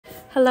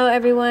Hello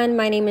everyone,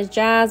 my name is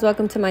Jazz.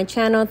 Welcome to my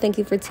channel. Thank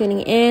you for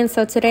tuning in.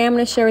 So today I'm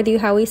going to share with you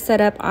how we set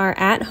up our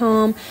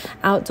at-home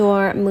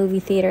outdoor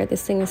movie theater.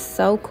 This thing is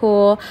so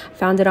cool.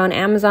 Found it on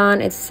Amazon.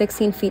 It's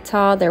 16 feet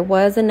tall. There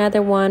was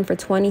another one for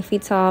 20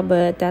 feet tall,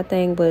 but that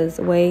thing was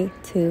way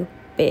too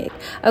big.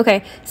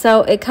 Okay,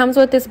 so it comes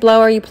with this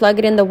blower. You plug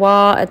it in the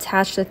wall,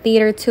 attach the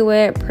theater to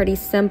it. Pretty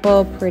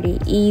simple, pretty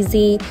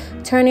easy.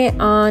 Turn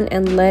it on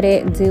and let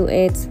it do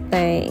its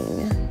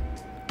thing.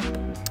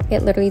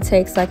 It literally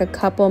takes like a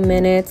couple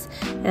minutes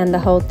and the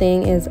whole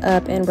thing is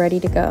up and ready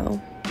to go.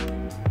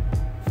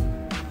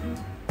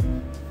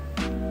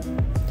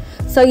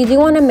 So you do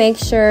want to make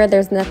sure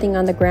there's nothing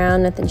on the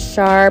ground, nothing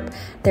sharp.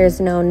 There's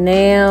no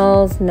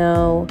nails,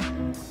 no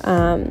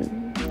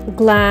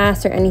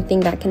glass or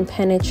anything that can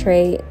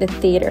penetrate the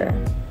theater.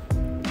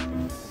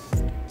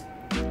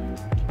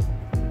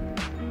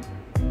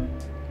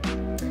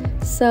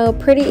 So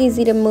pretty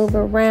easy to move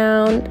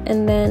around,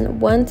 and then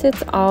once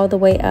it's all the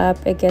way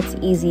up, it gets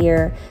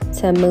easier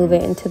to move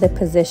it into the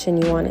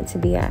position you want it to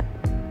be at.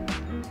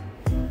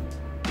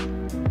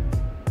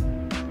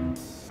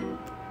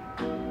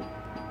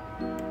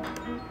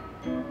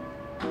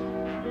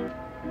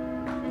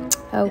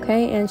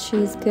 Okay, and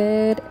she's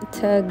good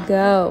to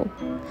go.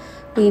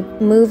 We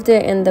moved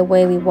it in the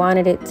way we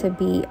wanted it to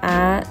be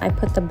at. I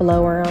put the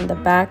blower on the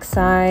back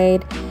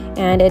side,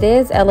 and it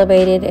is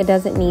elevated. It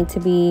doesn't need to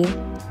be,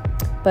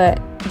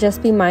 but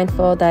just be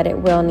mindful that it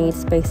will need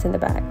space in the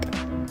back.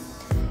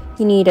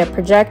 You need a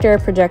projector,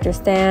 projector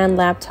stand,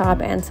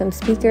 laptop, and some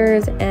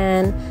speakers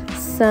and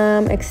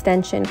some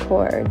extension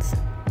cords.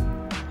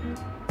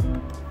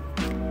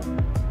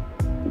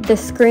 The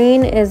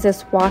screen is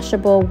this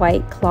washable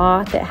white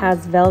cloth. It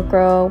has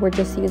Velcro. We're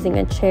just using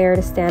a chair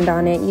to stand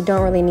on it. You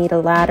don't really need a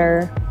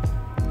ladder,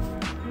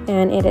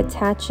 and it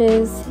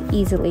attaches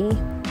easily.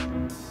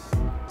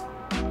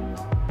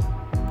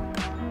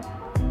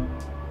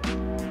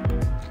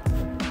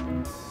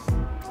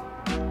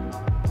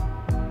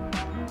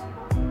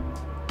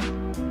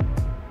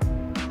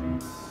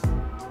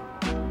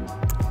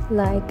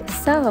 Like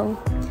so.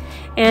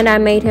 And I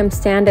made him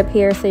stand up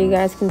here so you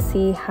guys can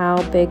see how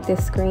big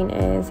this screen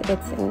is.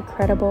 It's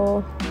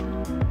incredible.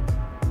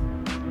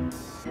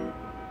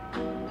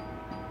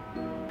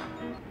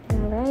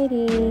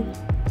 Alrighty.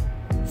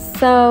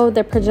 So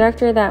the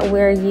projector that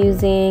we're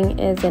using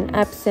is an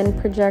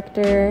Epson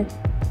projector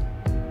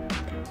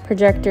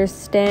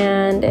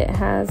stand. It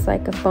has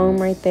like a foam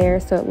right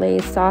there, so it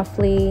lays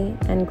softly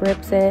and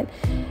grips it.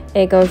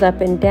 It goes up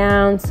and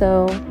down,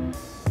 so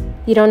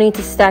you don't need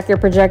to stack your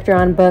projector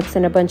on books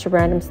and a bunch of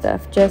random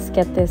stuff. Just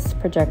get this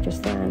projector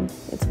stand.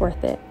 It's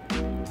worth it.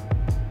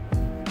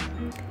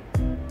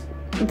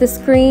 The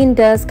screen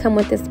does come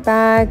with this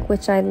bag,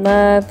 which I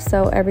love,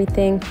 so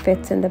everything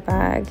fits in the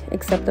bag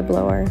except the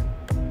blower.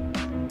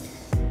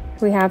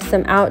 We have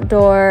some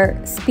outdoor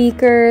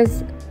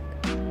speakers.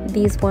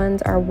 These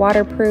ones are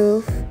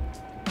waterproof.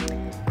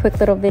 Quick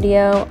little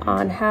video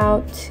on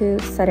how to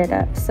set it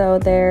up. So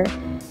there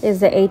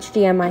is the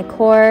HDMI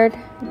cord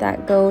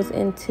that goes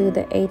into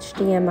the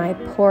HDMI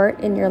port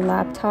in your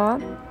laptop,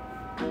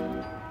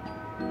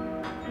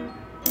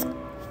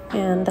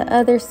 and the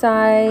other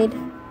side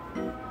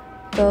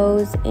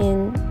goes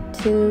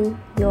into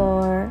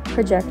your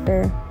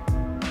projector.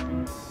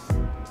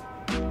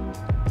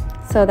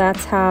 So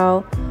that's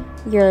how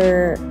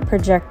your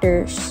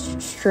projector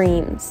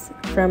streams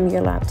from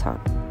your laptop.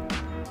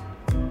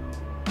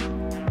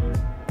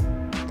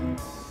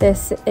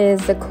 This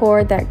is the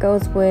cord that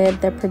goes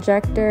with the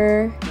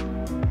projector.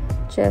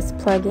 Just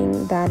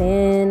plugging that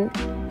in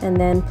and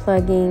then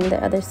plugging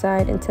the other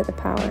side into the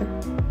power.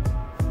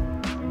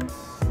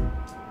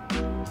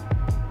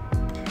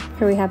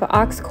 Here we have an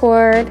aux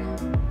cord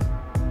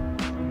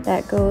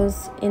that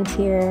goes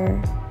into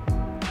your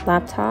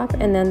laptop,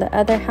 and then the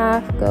other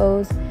half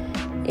goes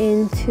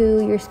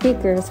into your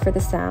speakers for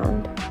the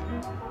sound.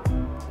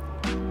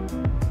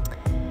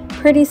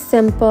 Pretty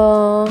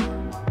simple.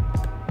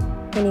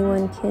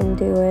 Anyone can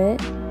do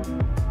it.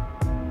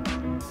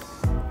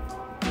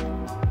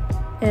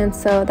 And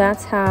so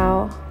that's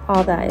how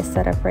all that is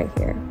set up right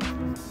here.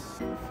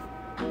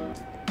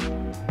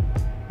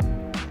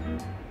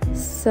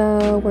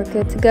 So we're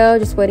good to go,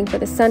 just waiting for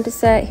the sun to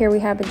set. Here we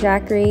have a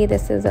Jackery.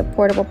 This is a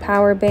portable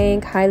power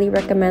bank. Highly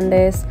recommend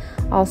this.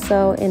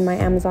 Also in my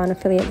Amazon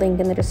affiliate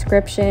link in the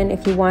description.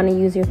 If you want to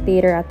use your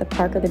theater at the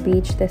park or the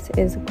beach, this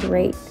is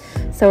great.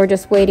 So we're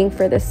just waiting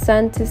for the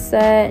sun to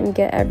set and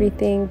get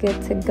everything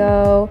good to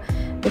go.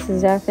 This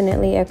is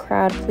definitely a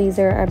crowd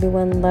pleaser.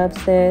 Everyone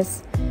loves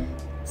this.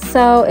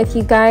 So if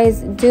you guys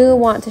do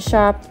want to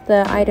shop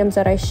the items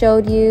that I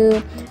showed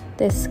you,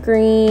 the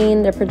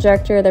screen, the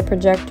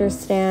projector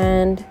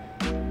stand,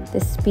 the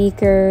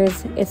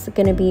speakers, it's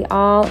going to be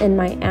all in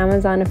my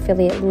Amazon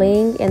affiliate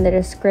link in the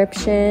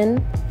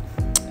description.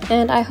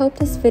 And I hope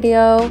this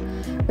video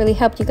really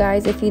helped you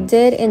guys. If you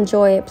did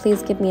enjoy it,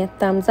 please give me a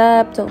thumbs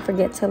up. Don't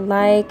forget to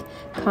like,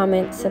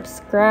 comment,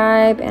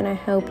 subscribe, and I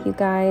hope you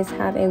guys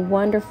have a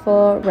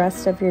wonderful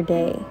rest of your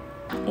day.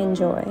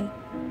 Enjoy.